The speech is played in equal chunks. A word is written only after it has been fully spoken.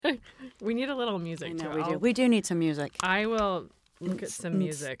We need a little music, I know too. we do. We do need some music. I will look at some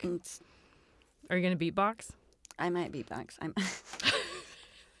music. Are you going to beatbox? I might beatbox.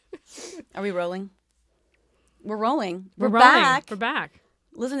 Are we rolling? We're rolling. We're rolling. back. We're back.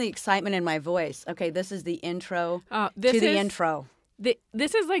 Listen to the excitement in my voice. Okay, this is the intro this to the is intro.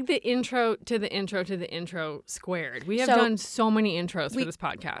 This is like the intro to the intro to the intro squared. We have done so many intros for this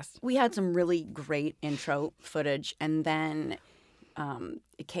podcast. We had some really great intro footage, and then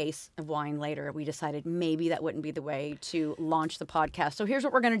a case of wine later, we decided maybe that wouldn't be the way to launch the podcast. So here's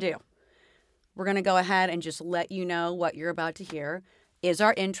what we're going to do. We're going to go ahead and just let you know what you're about to hear is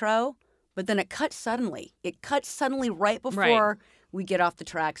our intro, but then it cuts suddenly. It cuts suddenly right before we get off the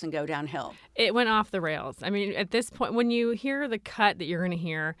tracks and go downhill. It went off the rails. I mean, at this point, when you hear the cut that you're going to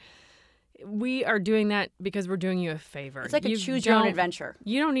hear, we are doing that because we're doing you a favor. It's like a choose your own adventure.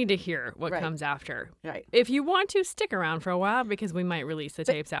 You don't need to hear what comes after. Right. If you want to, stick around for a while because we might release the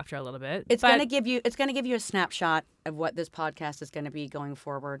tapes after a little bit. It's going to give you a snapshot of what this podcast is going to be going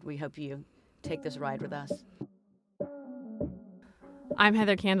forward. We hope you take this ride with us. I'm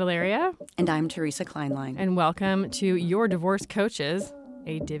Heather Candelaria. And I'm Teresa Kleinlein. And welcome to Your Divorce Coaches,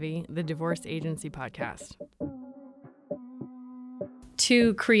 a Divvy, the Divorce Agency podcast.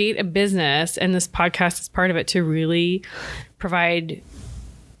 To create a business, and this podcast is part of it, to really provide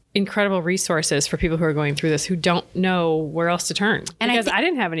incredible resources for people who are going through this, who don't know where else to turn. And because I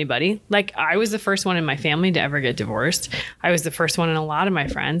didn't have anybody. Like, I was the first one in my family to ever get divorced. I was the first one in a lot of my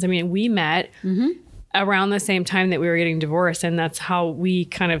friends. I mean, we met around the same time that we were getting divorced, and that's how we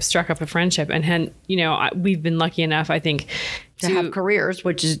kind of struck up a friendship. And we've been lucky enough, I think, to have careers,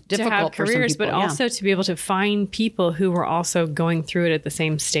 which is difficult for some people, but also to be able to find people who were also going through it at the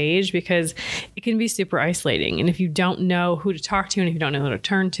same stage, because it can be super isolating. And if you don't know who to talk to, and if you don't know who to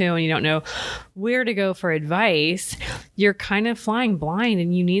turn to, and you don't know where to go for advice, you're kind of flying blind,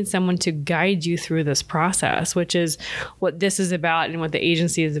 and you need someone to guide you through this process, which is what this is about and what the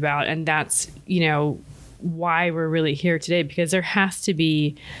agency is about. And that's, why we're really here today, because there has to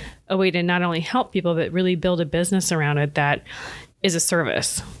be a way to not only help people, but really build a business around it that is a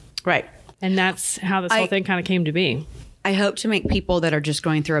service. Right. And that's how this whole thing kind of came to be. I hope to make people that are just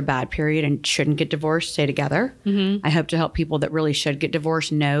going through a bad period and shouldn't get divorced stay together. Mm-hmm. I hope to help people that really should get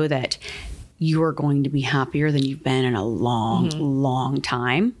divorced know that you are going to be happier than you've been in a long, long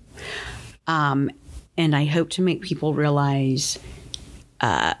time. And I hope to make people realize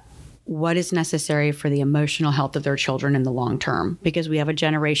what is necessary for the emotional health of their children in the long term, because we have a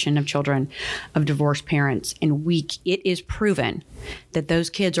generation of children of divorced parents, and it is proven that those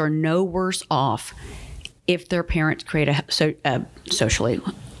kids are no worse off if their parents create a socially,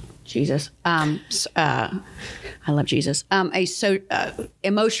 Jesus, I love Jesus,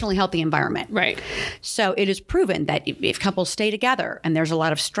 emotionally healthy environment. Right. So it is proven that if couples stay together and there's a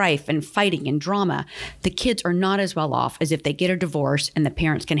lot of strife and fighting and drama, the kids are not as well off as if they get a divorce and the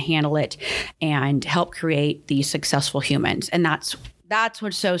parents can handle it and help create these successful humans. And that's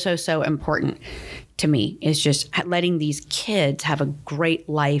what's so important to me, is just letting these kids have a great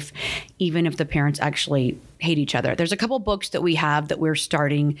life, even if the parents actually hate each other. There's a couple books that we have that we're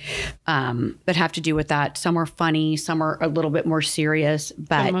starting that have to do with that. Some are funny, some are a little bit more serious,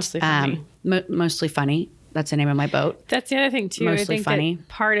 but mostly funny. Mostly funny. That's the name of my boat. That's the other thing too. Mostly I think funny. That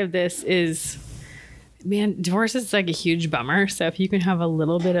part of this is, man, divorce is like a huge bummer. So if you can have a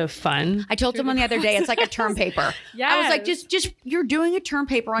little bit of fun. I told someone the other day, it's like a term paper. Yeah. I was like, just you're doing a term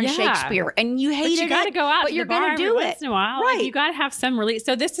paper on Shakespeare and you hated it. You got to go out but to you're the bar going to do every it. once in a while. Right. Like, you got to have some release.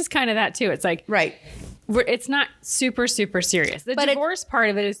 So this is kind of that too. It's like, right. It's not super serious. The divorce part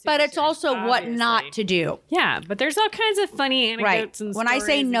of it is super but it's serious, also what obviously. not to do. Yeah, but there's all kinds of funny anecdotes and When I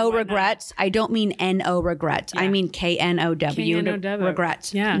say stories no and whatnot. regrets, I don't mean N-O regrets. I mean K-N-O-W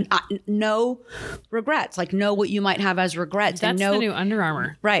regrets. Yeah. No regrets. Like know what you might have as regrets. That's and know, the new Under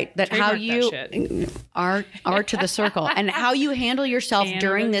Armour. Right. That how Trademark you that shit. are to the circle. And how you handle yourself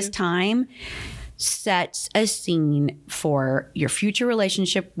during this time sets a scene for your future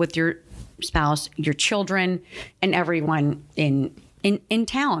relationship with your spouse, your children, and everyone in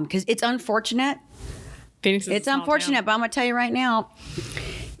town. Because it's unfortunate. Phoenix is It's a small unfortunate, town. but I'm gonna tell you right now,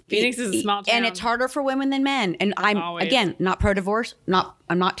 Phoenix is a small town. and it's harder for women than men. And I'm Always. again not pro-divorce.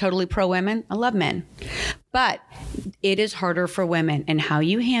 I'm not totally pro-women. I love men, but it is harder for women. And how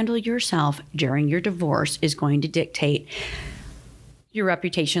you handle yourself during your divorce is going to dictate your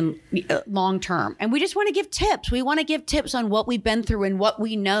reputation long term. And we just want to give tips. We want to give tips on what we've been through and what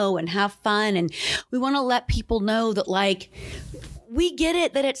we know and have fun. And we want to let people know that, like, we get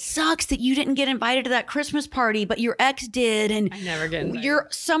it that it sucks that you didn't get invited to that Christmas party, but your ex did. And I never get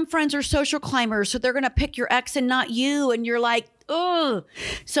invited. Some friends are social climbers, so they're going to pick your ex and not you. And you're like, oh.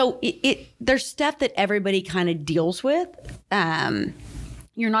 So there's stuff that everybody kind of deals with.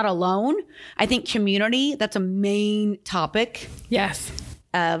 You're not alone. I think community, that's a main topic. Yes.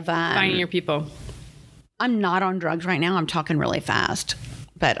 Of finding your people. I'm not on drugs right now. I'm talking really fast,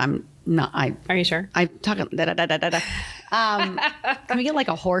 but I'm not. Are you sure? I'm talking. Can we get like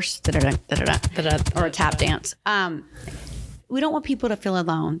a horse or a tap dance? We don't want people to feel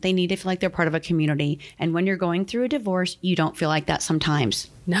alone. They need to feel like they're part of a community. And when you're going through a divorce, you don't feel like that sometimes.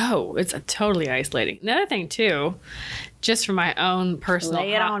 No, it's totally isolating. Another thing too, just for my own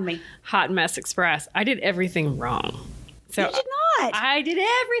personal Hot Mess Express, I did everything wrong. So you did not. I did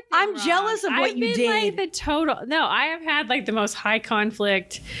everything I'm wrong. jealous of what you did. Like the total. No, I have had like the most high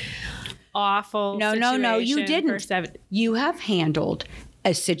conflict, awful. No, you didn't. You have handled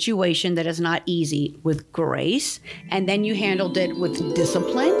a situation that is not easy with grace, and then you handled it with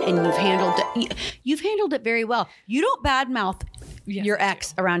discipline, and you've handled it very well. You don't badmouth your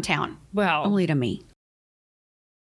ex around town. Well, only to me.